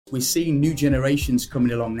We're seeing new generations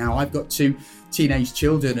coming along now. I've got 2 teenage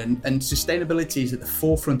children and sustainability is at the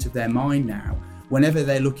forefront of their mind now. Whenever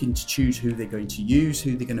they're looking to choose who they're going to use,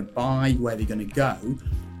 who they're going to buy, where they're going to go,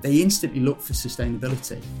 they instantly look for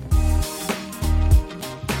sustainability.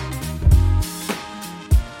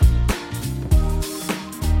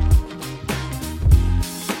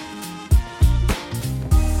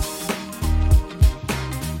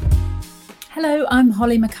 Hello, I'm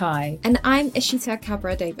Holly Mackay. And I'm Ishita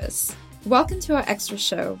Cabra-Davis. Welcome to our extra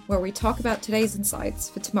show where we talk about today's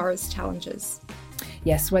insights for tomorrow's challenges.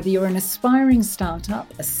 Yes, whether you're an aspiring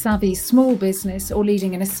startup, a savvy small business, or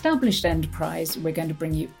leading an established enterprise, we're going to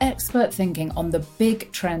bring you expert thinking on the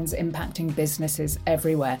big trends impacting businesses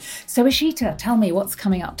everywhere. So Ishita, tell me what's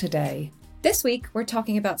coming up today. This week, we're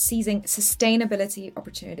talking about seizing sustainability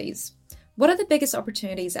opportunities. What are the biggest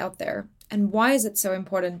opportunities out there, and why is it so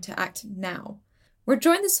important to act now? We're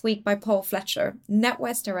joined this week by Paul Fletcher,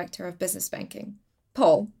 NatWest Director of Business Banking.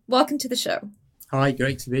 Paul, welcome to the show. Hi,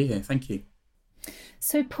 great to be here. Thank you.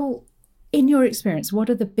 So Paul, in your experience, what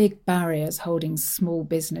are the big barriers holding small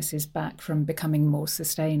businesses back from becoming more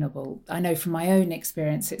sustainable? I know from my own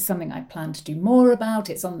experience, it's something I plan to do more about.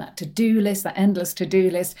 It's on that to-do list, that endless to-do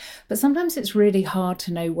list, but sometimes it's really hard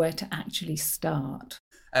to know where to actually start.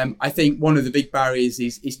 I think one of the big barriers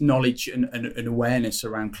is knowledge and awareness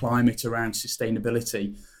around climate, around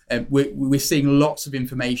sustainability. We're seeing lots of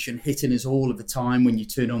information hitting us all of the time when you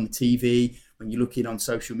turn on the TV, when you're looking on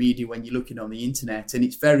social media, when you're looking on the internet. And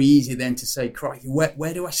it's very easy then to say, crikey,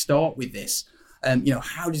 where do I start with this?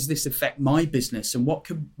 How does this affect my business? And what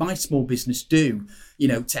can my small business do,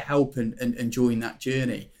 to help and join that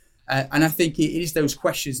journey? And I think it is those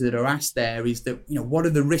questions that are asked there is that, what are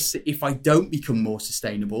the risks if I don't become more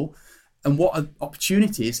sustainable? And what are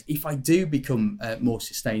opportunities if I do become more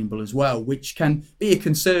sustainable as well, which can be a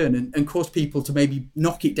concern and cause people to maybe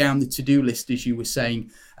knock it down the to-do list, as you were saying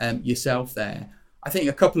yourself there. I think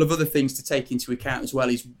a couple of other things to take into account as well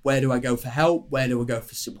is where do I go for help? Where do I go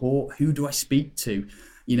for support? Who do I speak to?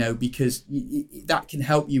 Because that can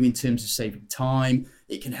help you in terms of saving time.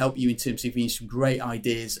 It can help you in terms of giving you some great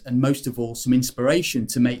ideas and most of all, some inspiration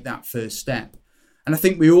to make that first step. And I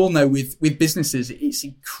think we all know with businesses, it's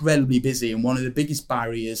incredibly busy. And one of the biggest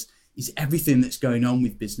barriers is everything that's going on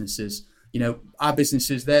with businesses. Our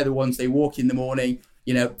businesses, they're the ones, they walk in the morning,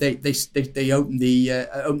 they open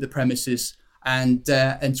the premises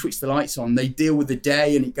and switch the lights on. They deal with the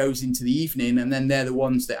day and it goes into the evening. And then they're the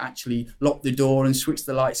ones that actually lock the door and switch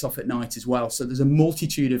the lights off at night as well. So there's a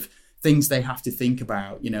multitude of things they have to think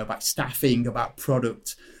about, about staffing, about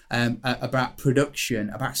product, about production,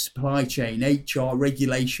 about supply chain, HR,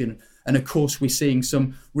 regulation. And of course, we're seeing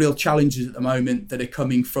some real challenges at the moment that are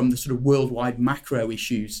coming from the sort of worldwide macro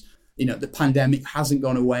issues. The pandemic hasn't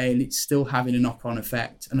gone away and it's still having a knock-on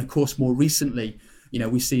effect. And of course, more recently,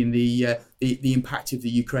 we're seeing the impact of the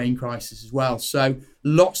Ukraine crisis as well. So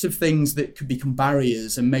lots of things that could become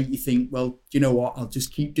barriers and make you think, well, you know what, I'll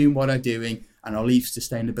just keep doing what I'm doing and I'll leave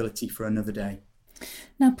sustainability for another day.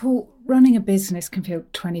 Now, Paul, running a business can feel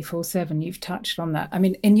 24/7. You've touched on that. I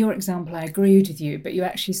mean, in your example, I agreed with you, but you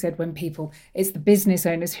actually said it's the business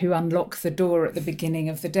owners who unlock the door at the beginning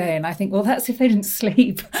of the day. And I think, well, that's if they didn't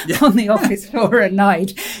sleep on the office floor at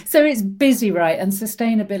night. So it's busy, right? And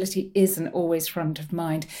sustainability isn't always front of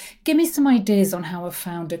mind. Give me some ideas on how a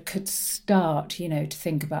founder could start, to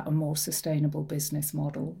think about a more sustainable business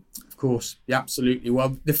model. Of course, yeah, absolutely.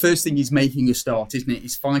 Well, the first thing is making a start, isn't it?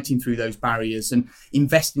 Is fighting through those barriers and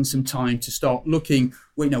investing some time to start looking,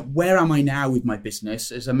 where am I now with my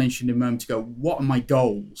business? As I mentioned a moment ago, what are my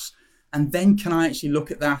goals? And then can I actually look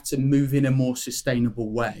at that and move in a more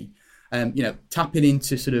sustainable way? Tapping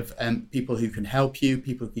into sort of people who can help you,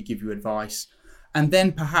 people who can give you advice, and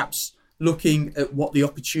then perhaps looking at what the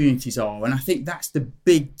opportunities are. And I think that's the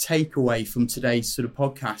big takeaway from today's sort of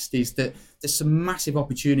podcast is that there's some massive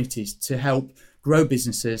opportunities to help grow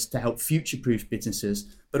businesses, to help future-proof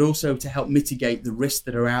businesses, but also to help mitigate the risks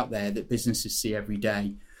that are out there that businesses see every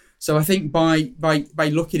day. So I think by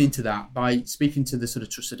looking into that, by speaking to the sort of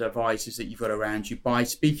trusted advisors that you've got around you, by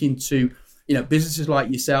speaking to businesses like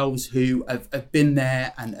yourselves who have been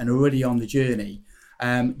there and already on the journey,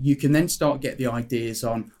 you can then start get the ideas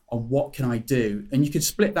on what can I do? And you could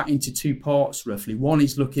split that into two parts roughly. One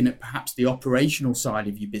is looking at perhaps the operational side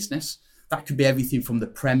of your business. That could be everything from the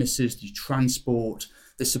premises, the transport,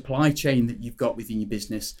 the supply chain that you've got within your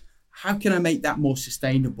business. How can I make that more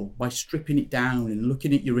sustainable? By stripping it down and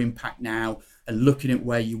looking at your impact now and looking at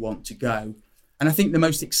where you want to go. And I think the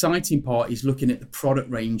most exciting part is looking at the product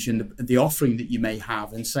range and the offering that you may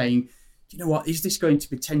have and saying, you know what, is this going to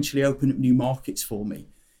potentially open up new markets for me?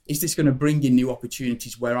 is this going to bring in new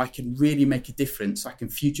opportunities where I can really make a difference? I can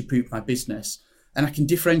future-proof my business and I can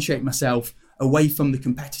differentiate myself away from the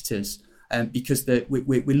competitors because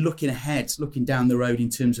we're looking ahead, looking down the road in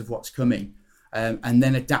terms of what's coming and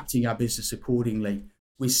then adapting our business accordingly.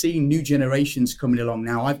 We're seeing new generations coming along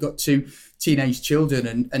now. I've got 2 teenage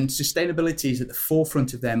children and sustainability is at the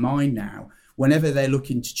forefront of their mind now. Whenever they're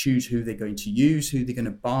looking to choose who they're going to use, who they're going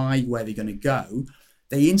to buy, where they're going to go,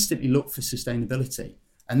 they instantly look for sustainability.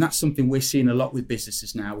 And that's something we're seeing a lot with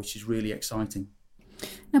businesses now, which is really exciting.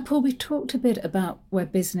 Now, Paul, we've talked a bit about where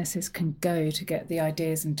businesses can go to get the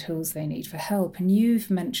ideas and tools they need for help. And you've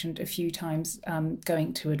mentioned a few times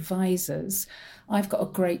going to advisors. I've got a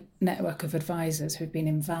great network of advisors who've been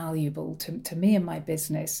invaluable to me and my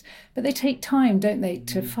business. But they take time, don't they,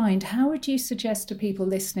 to find. How would you suggest to people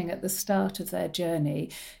listening at the start of their journey,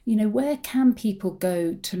 where can people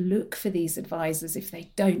go to look for these advisors if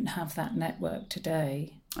they don't have that network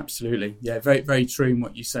today? Absolutely. Yeah, very, very true in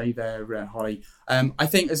what you say there, Holly. I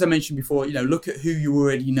think, as I mentioned before, look at who you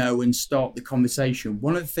already know and start the conversation.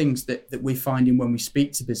 One of the things that we're finding when we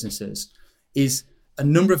speak to businesses is a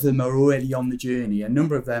number of them are already on the journey. A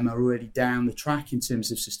number of them are already down the track in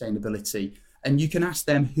terms of sustainability. And you can ask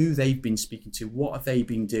them who they've been speaking to. What have they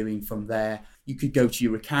been doing from there? You could go to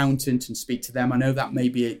your accountant and speak to them. I know that may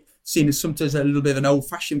be seen as sometimes a little bit of an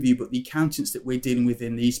old-fashioned view, but the accountants that we're dealing with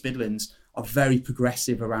in the East Midlands are very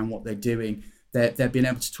progressive around what they're doing. They're being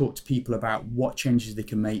able to talk to people about what changes they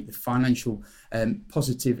can make, the financial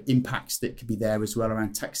positive impacts that could be there as well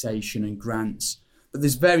around taxation and grants. But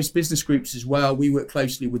there's various business groups as well. We work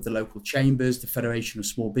closely with the local chambers, the Federation of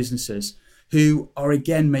Small Businesses, who are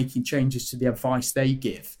again making changes to the advice they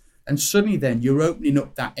give. And suddenly then you're opening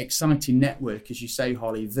up that exciting network, as you say,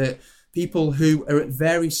 Holly, that people who are at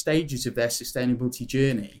various stages of their sustainability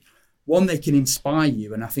journey, one, they can inspire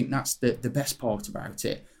you, and I think that's the best part about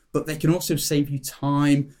it, but they can also save you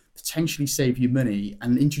time, potentially save you money,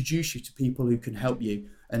 and introduce you to people who can help you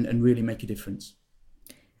and really make a difference.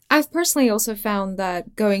 I've personally also found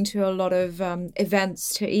that going to a lot of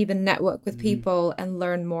events to even network with people and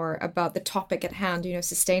learn more about the topic at hand,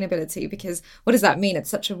 sustainability, because what does that mean? It's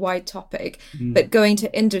such a wide topic, but going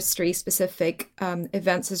to industry specific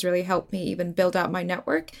events has really helped me even build out my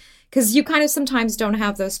network, because you kind of sometimes don't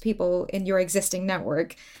have those people in your existing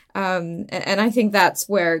network. And I think that's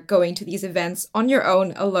where going to these events on your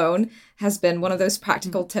own alone has been one of those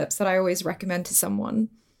practical tips that I always recommend to someone.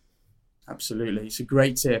 Absolutely. It's a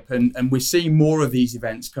great tip. And we're seeing more of these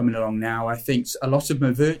events coming along now. I think a lot of them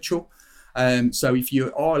are virtual. So if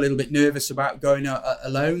you are a little bit nervous about going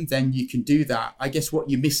alone, then you can do that. I guess what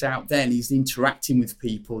you miss out then is interacting with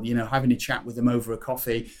people, having a chat with them over a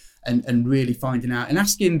coffee and really finding out and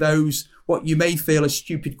asking those what you may feel are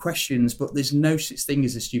stupid questions, but there's no such thing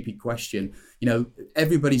as a stupid question.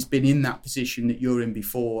 Everybody's been in that position that you're in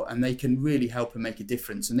before, and they can really help and make a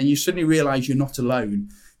difference. And then you suddenly realize you're not alone.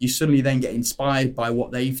 You suddenly then get inspired by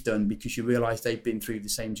what they've done because you realize they've been through the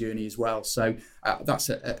same journey as well. So that's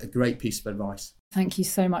a great piece of advice. Thank you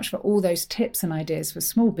so much for all those tips and ideas for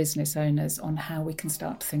small business owners on how we can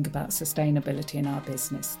start to think about sustainability in our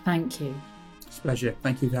business. Thank you. It's a pleasure.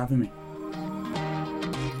 Thank you for having me.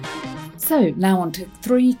 So now on to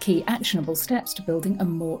 3 key actionable steps to building a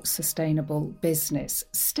more sustainable business.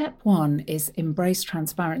 Step 1 is embrace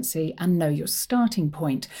transparency and know your starting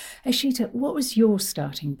point. Ashita, what was your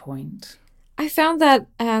starting point? I found that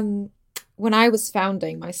when I was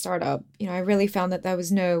founding my startup, I really found that there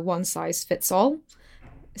was no one size fits all,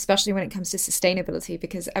 especially when it comes to sustainability,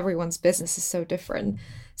 because everyone's business is so different.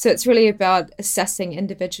 So it's really about assessing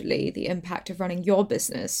individually the impact of running your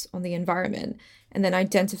business on the environment, and then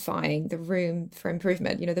identifying the room for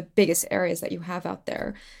improvement, the biggest areas that you have out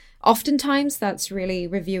there. Oftentimes that's really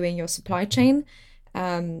reviewing your supply chain.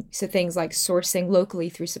 So things like sourcing locally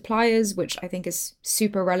through suppliers, which I think is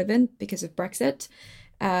super relevant because of Brexit.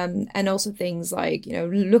 And also things like,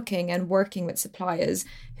 looking and working with suppliers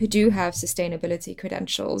who do have sustainability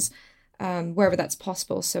credentials, wherever that's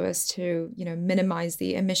possible, so as to, minimize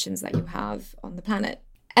the emissions that you have on the planet.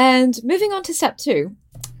 And moving on to step 2,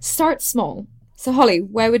 start small. So Holly,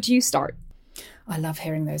 where would you start? I love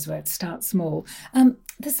hearing those words, start small.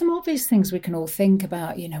 There's some obvious things we can all think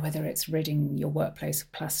about, whether it's ridding your workplace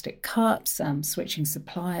of plastic cups, switching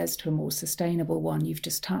suppliers to a more sustainable one. You've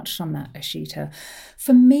just touched on that, Ashita.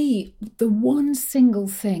 For me, the one single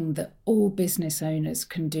thing that all business owners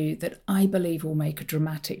can do that I believe will make a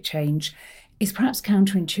dramatic change is perhaps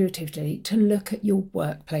counterintuitively to look at your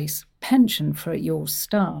workplace pension for your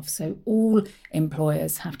staff. So all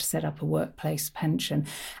employers have to set up a workplace pension.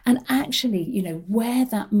 And actually, where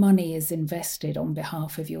that money is invested on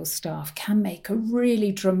behalf of your staff can make a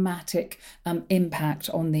really dramatic impact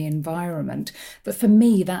on the environment. But for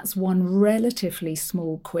me, that's one relatively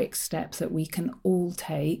small, quick step that we can all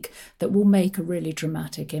take that will make a really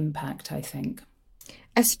dramatic impact, I think.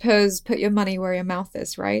 I suppose put your money where your mouth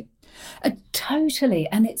is, right? Totally.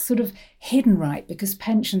 And it's sort of hidden, right? Because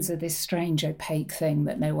pensions are this strange, opaque thing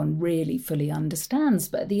that no one really fully understands.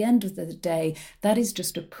 But at the end of the day, that is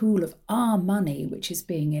just a pool of our money which is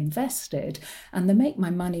being invested. And the Make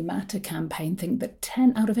My Money Matter campaign think that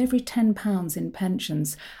 10 out of every £10 in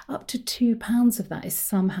pensions, up to £2 of that is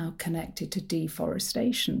somehow connected to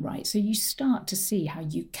deforestation, right? So you start to see how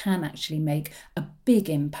you can actually make a big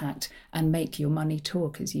impact and make your money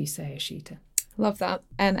talk, as you say, Ashita. Love that.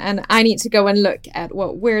 And I need to go and look at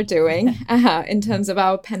what we're doing in terms of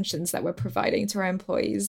our pensions that we're providing to our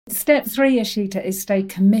employees. Step 3, Ashita, is stay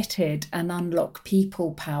committed and unlock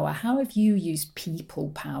people power. How have you used people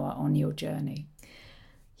power on your journey?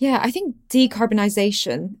 Yeah, I think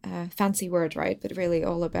decarbonization, fancy word, right? But really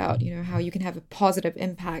all about, how you can have a positive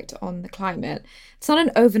impact on the climate. It's not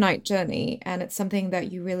an overnight journey, and it's something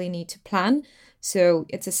that you really need to plan. So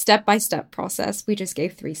it's a step-by-step process. We just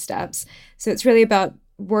gave 3 steps. So it's really about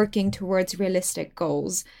working towards realistic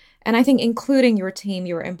goals. And I think including your team,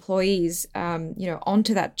 your employees,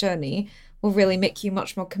 onto that journey will really make you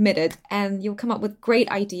much more committed. And you'll come up with great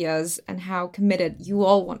ideas and how committed you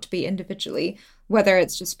all want to be individually, whether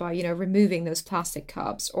it's just by, removing those plastic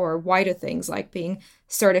cups or wider things like being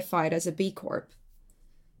certified as a B Corp.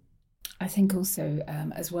 I think also,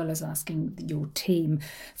 as well as asking your team,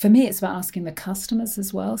 for me, it's about asking the customers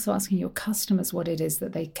as well. So asking your customers what it is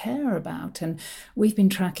that they care about. And we've been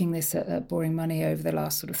tracking this at Boring Money over the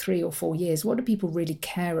last sort of 3 or 4 years. What do people really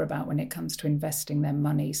care about when it comes to investing their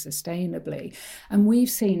money sustainably? And we've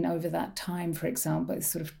seen over that time, for example,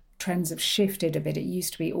 sort of trends have shifted a bit. It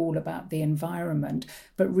used to be all about the environment,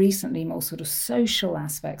 but recently more sort of social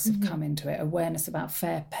aspects have come into it, awareness about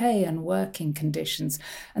fair pay and working conditions.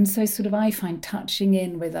 And so sort of I find touching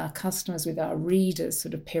in with our customers, with our readers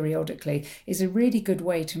sort of periodically is a really good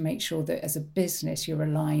way to make sure that as a business you're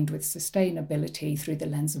aligned with sustainability through the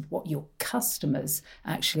lens of what your customers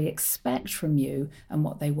actually expect from you and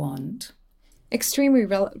what they want. Extremely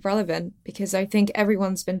relevant, because I think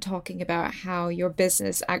everyone's been talking about how your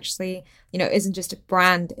business actually, isn't just a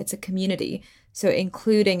brand, it's a community. So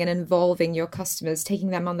including and involving your customers, taking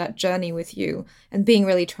them on that journey with you and being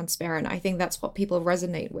really transparent. I think that's what people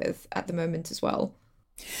resonate with at the moment as well.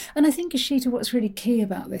 And I think, Ashita, what's really key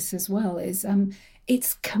about this as well is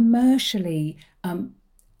it's commercially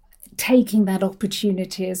taking that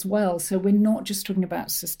opportunity as well. So we're not just talking about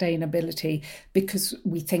sustainability because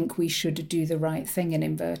we think we should do the right thing in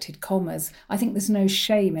inverted commas. I think there's no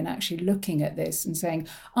shame in actually looking at this and saying,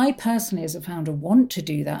 I personally as a founder want to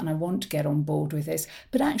do that and I want to get on board with this,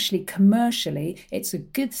 but actually commercially it's a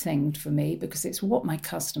good thing for me because it's what my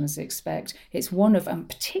customers expect. It's one of, and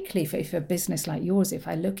particularly for a business like yours, if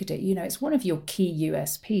I look at it, it's one of your key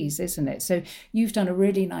USPs, isn't it? So you've done a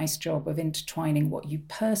really nice job of intertwining what you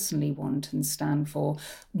personally want and stand for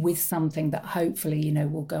with something that hopefully,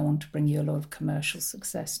 will go on to bring you a lot of commercial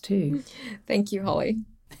success too. Thank you, Holly.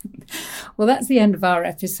 Well, that's the end of our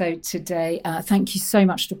episode today. Thank you so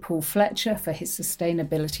much to Paul Fletcher for his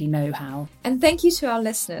sustainability know-how. And thank you to our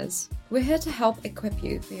listeners. We're here to help equip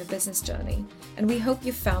you for your business journey, and we hope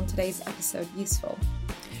you found today's episode useful.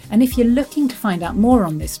 And if you're looking to find out more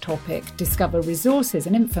on this topic, discover resources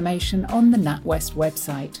and information on the NatWest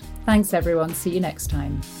website. Thanks everyone. See you next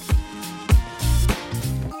time.